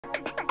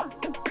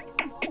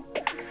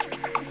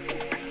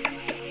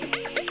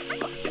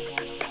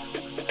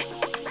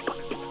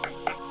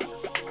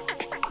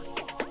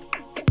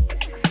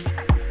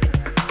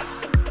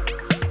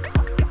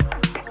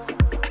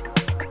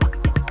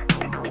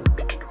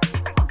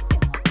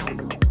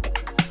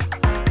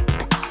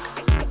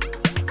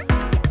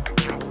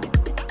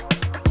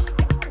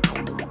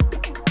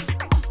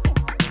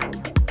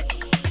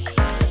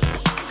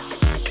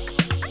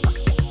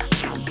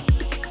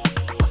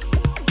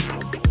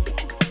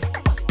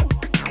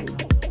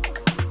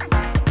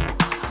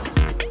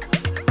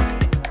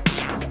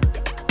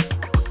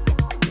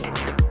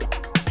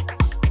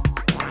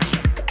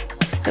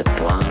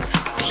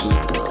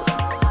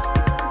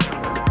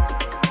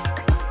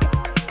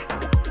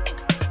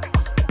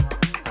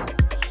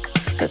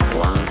that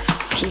wants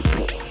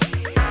people.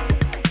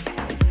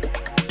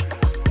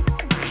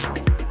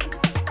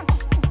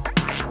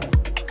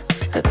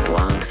 That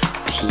wants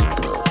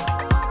people.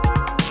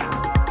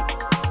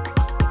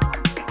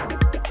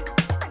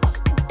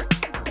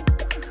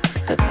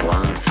 That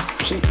wants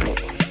people.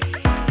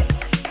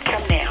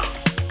 Come now.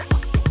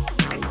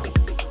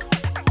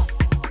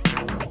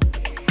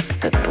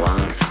 That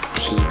wants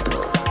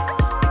people.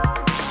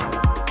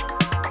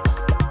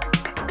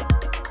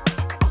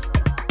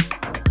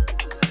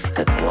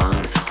 That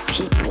wants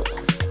people.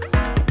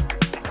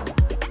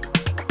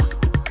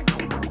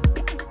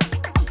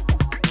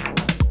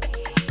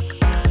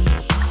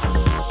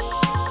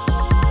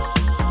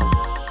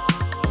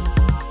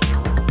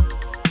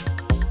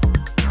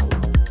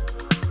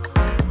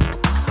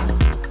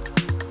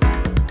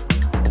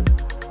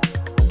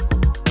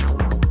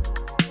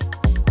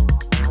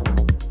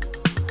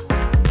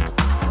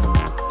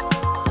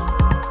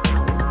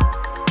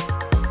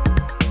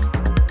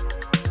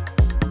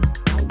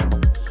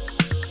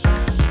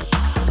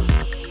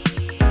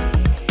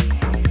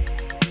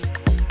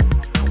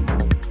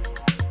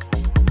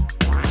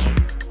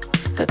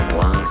 That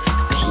wants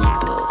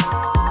people.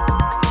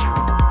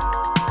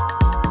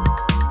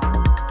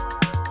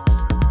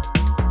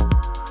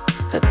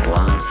 That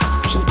wants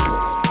people.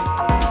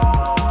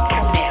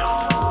 Come now.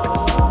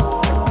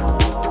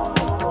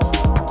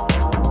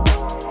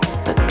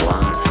 That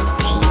wants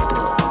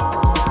people.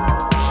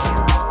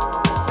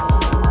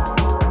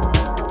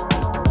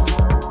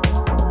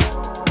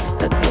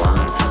 That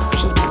wants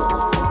people.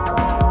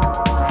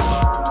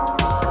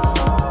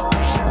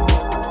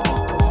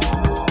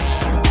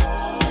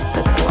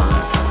 That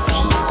wants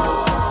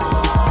people.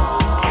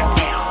 Come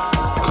now.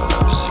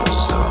 Collapse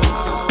yourself.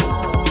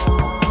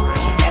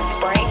 And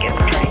Spring is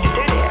trained to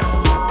do that.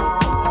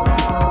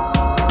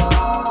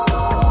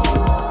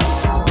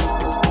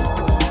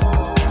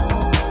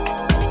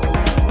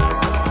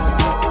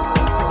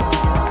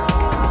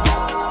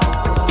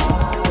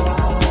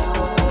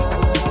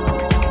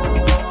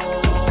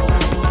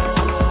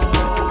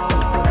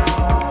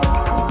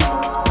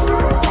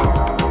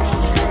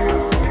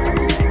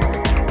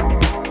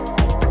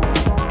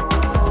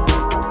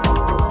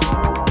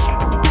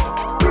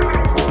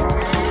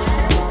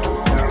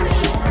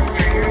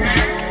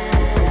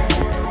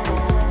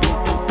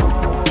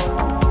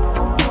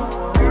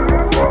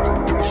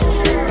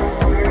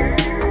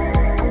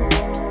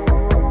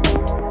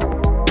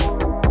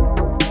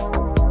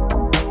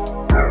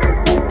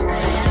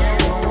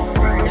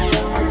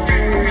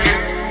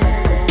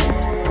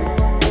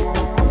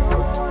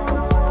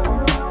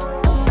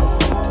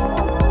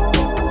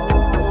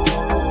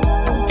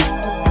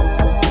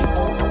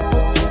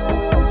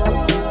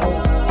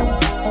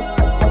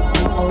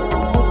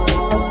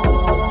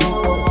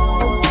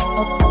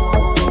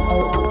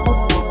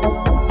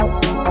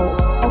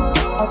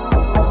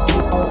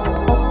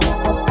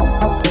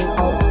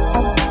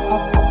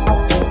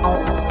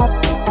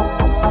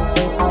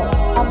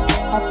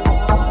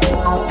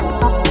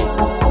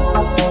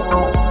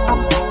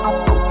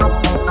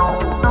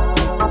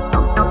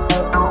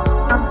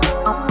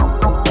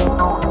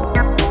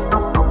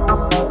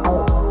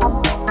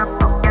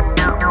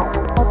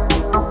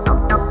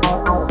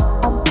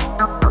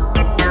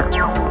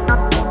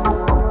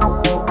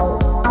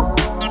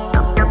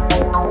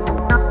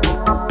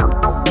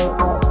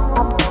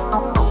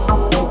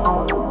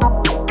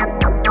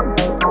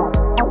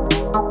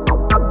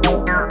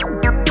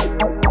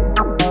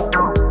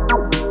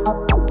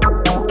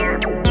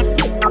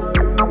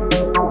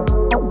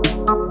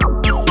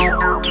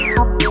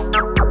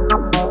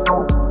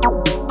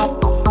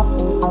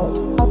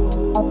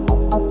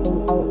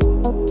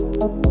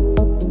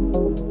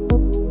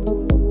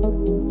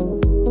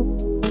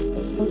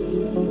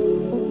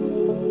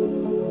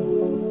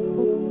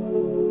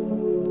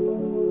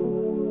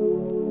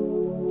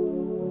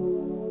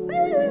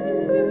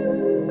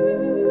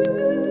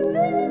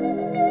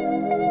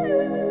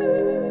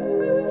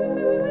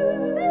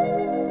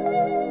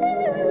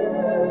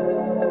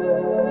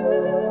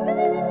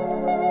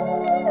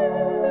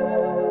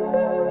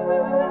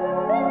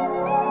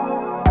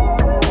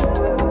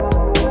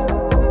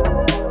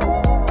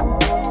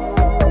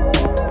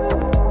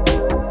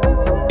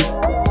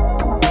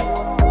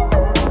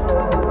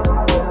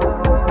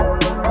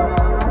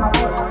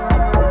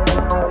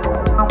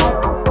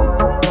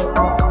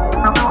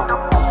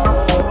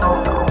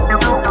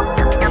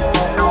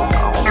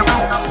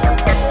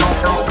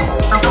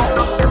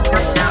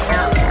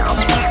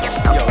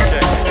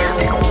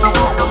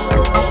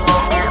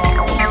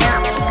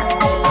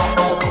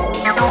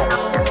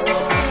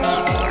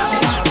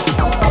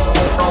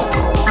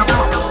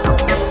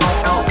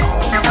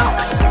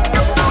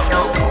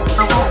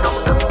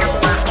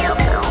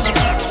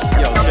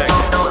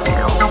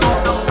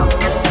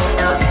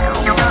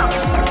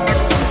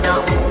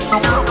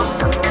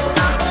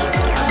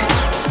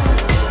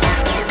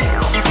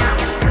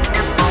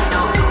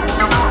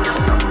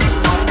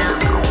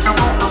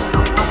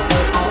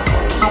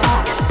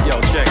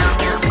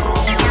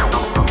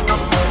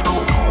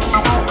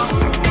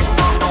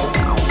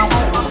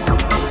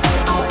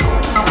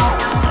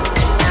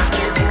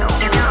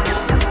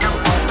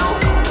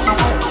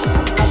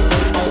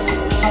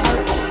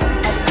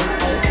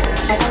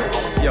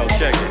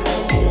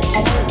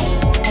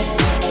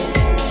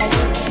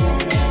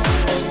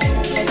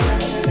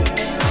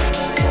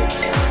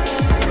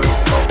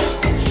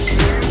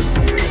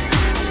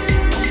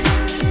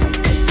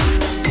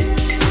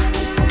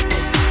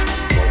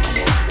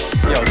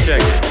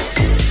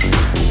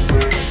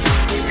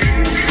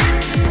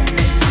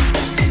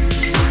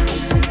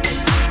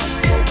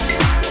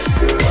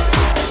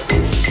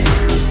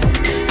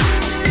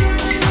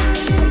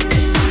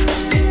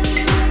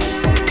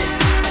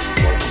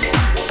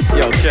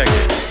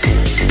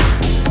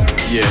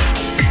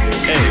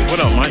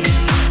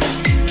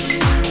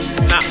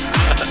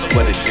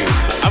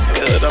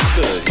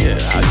 good. Yeah,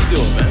 how you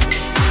doing, man?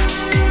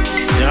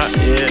 Yeah.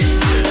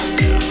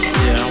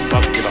 I'm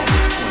about to get on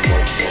this point.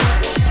 Yeah.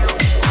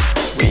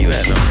 Where you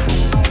at, though?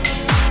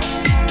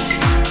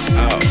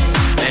 Oh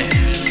man.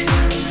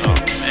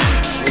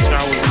 Wish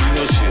I was in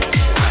your shoes.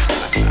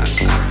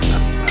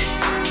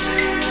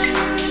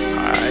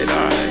 All right.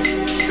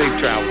 Safe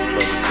travels,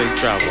 brother. Safe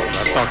travels.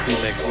 I'll talk to you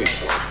next week.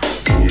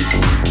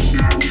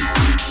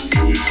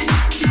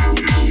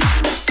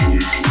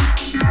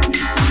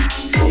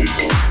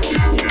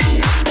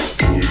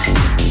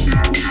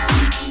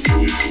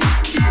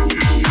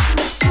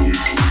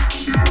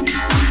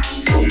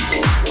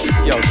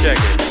 Yo, check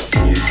it.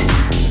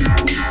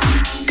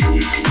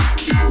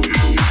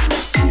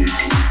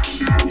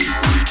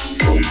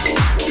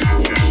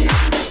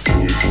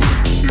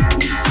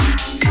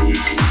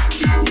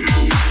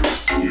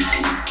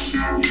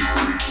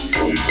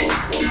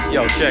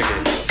 Yo, check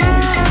it.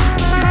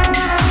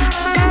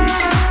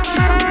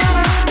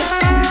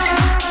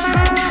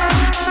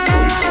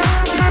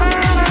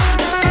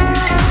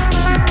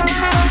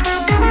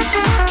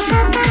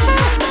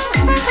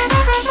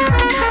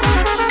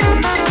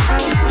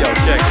 Yo,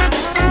 check it.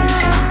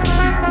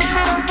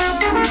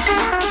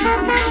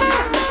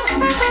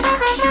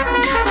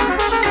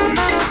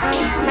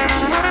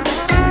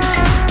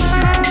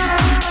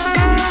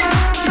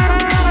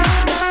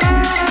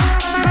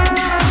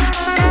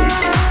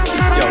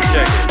 Yo,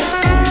 check it.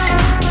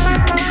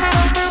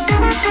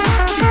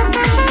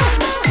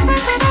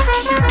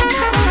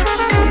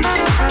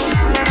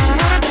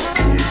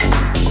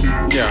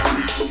 Yeah,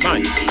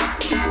 Mike.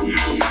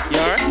 You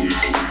alright?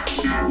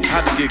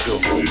 How'd the gig go?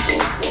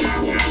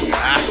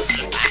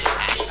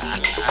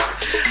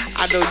 I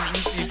know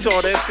you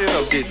tore that shit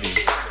up, didn't you?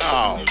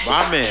 Oh,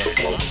 my man.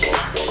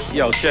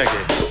 Yo, check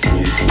it.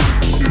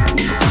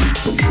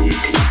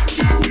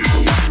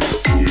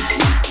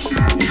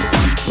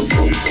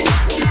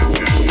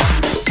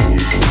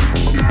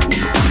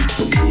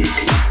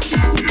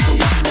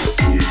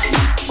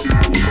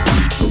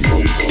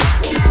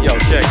 Yo,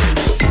 check it.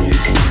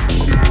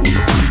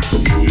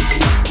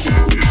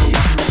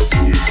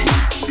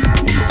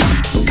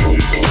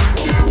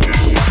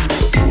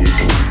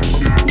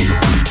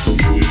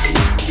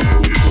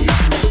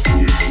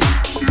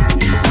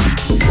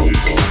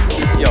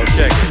 Yo,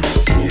 check it.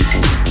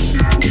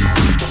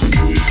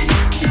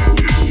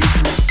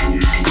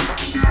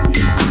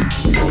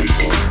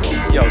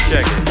 Yo,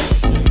 check it.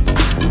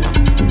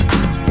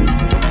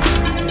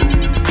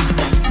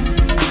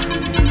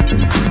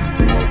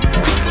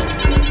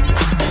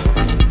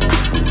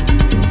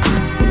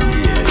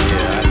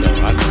 Yeah, I know.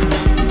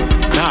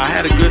 Nah, I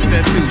had a good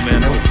set too, man.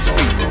 That was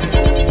sweet.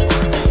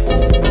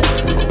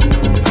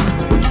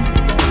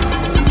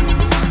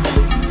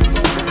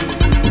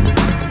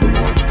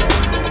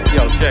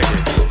 Yo, check it.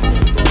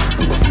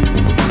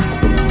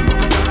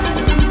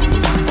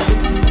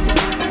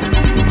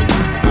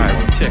 All right,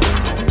 well, check it.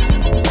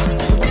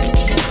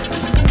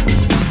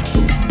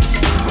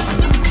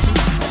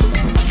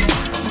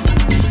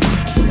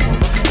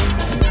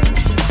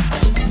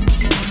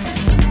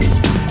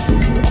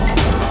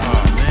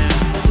 Oh, man.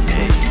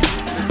 Hey.